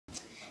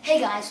Hey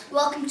guys,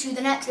 welcome to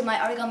the next in my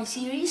origami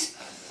series.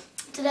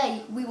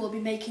 Today we will be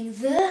making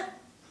the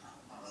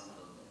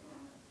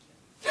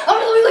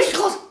origami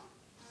claws.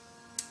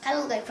 Kind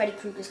of look like Freddy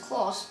Krueger's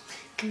claws.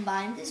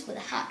 Combine this with a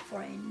hat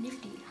for a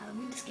nifty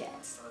Halloween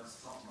disguise.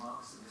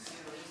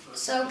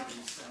 So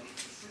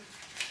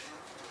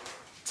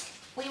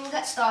we will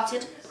get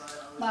started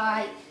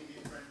by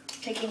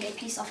taking a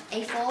piece of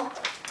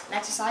A4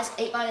 letter size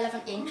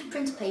 8x11 inch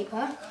printer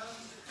paper,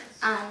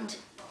 and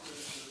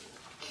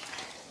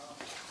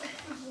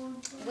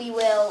we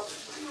will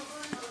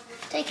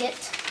take it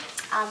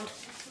and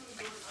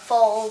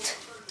fold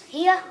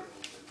here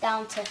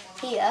down to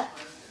here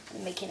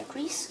and making a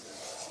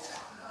crease,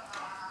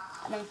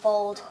 and then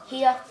fold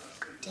here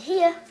to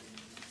here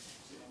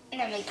and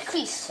then make a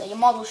crease. So your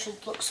model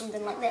should look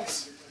something like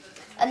this.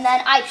 And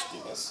then I just do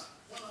this.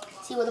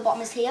 See where the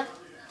bottom is here?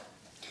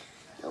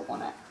 You'll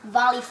want to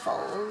valley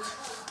fold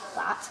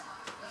that,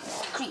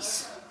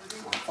 crease,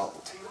 and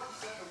fold.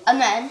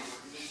 And then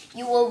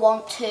you will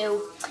want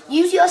to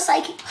use your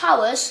psychic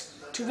powers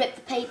to rip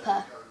the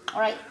paper.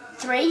 Alright,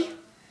 3,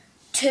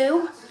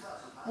 2,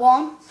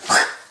 1.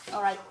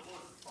 Alright,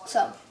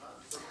 so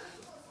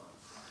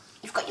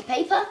you've got your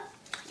paper.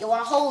 You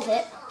want to hold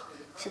it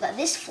so that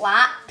this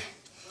flap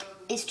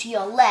is to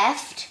your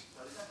left,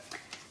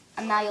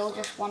 and now you'll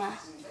just want to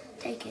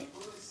take it.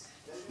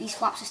 These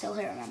flaps are still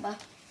here, remember?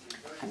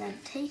 And then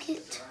take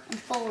it and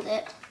fold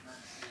it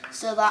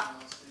so that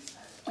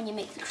when you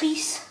make the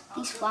crease,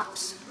 these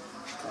flaps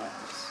go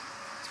like this.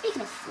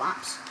 Speaking of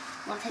flaps,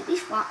 you want to take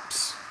these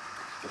flaps,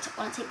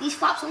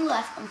 on the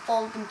left and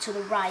fold them to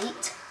the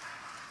right,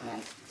 and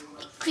then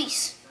make a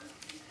crease.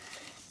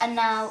 And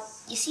now,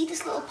 you see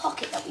this little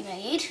pocket that we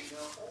made?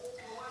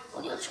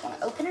 Well, you'll just want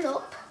to open it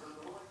up,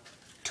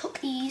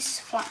 tuck these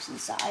flaps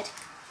inside,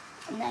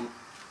 and then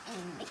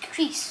make a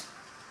crease.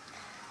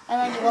 And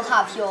then you will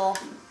have your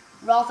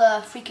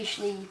rather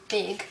freakishly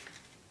big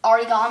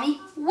origami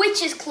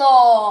witch's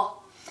claw.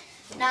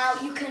 Now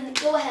you can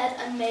go ahead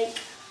and make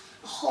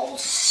a whole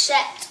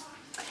set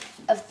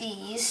of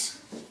these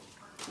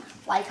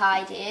like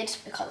I did,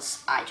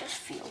 because I just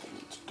feel the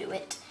need to do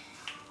it,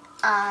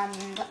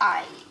 and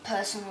I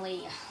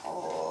personally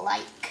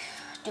like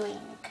doing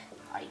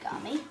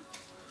origami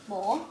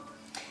more.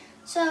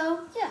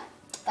 So yeah,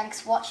 thanks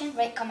for watching,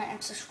 rate, comment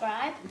and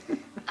subscribe,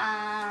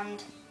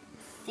 and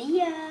see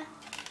ya.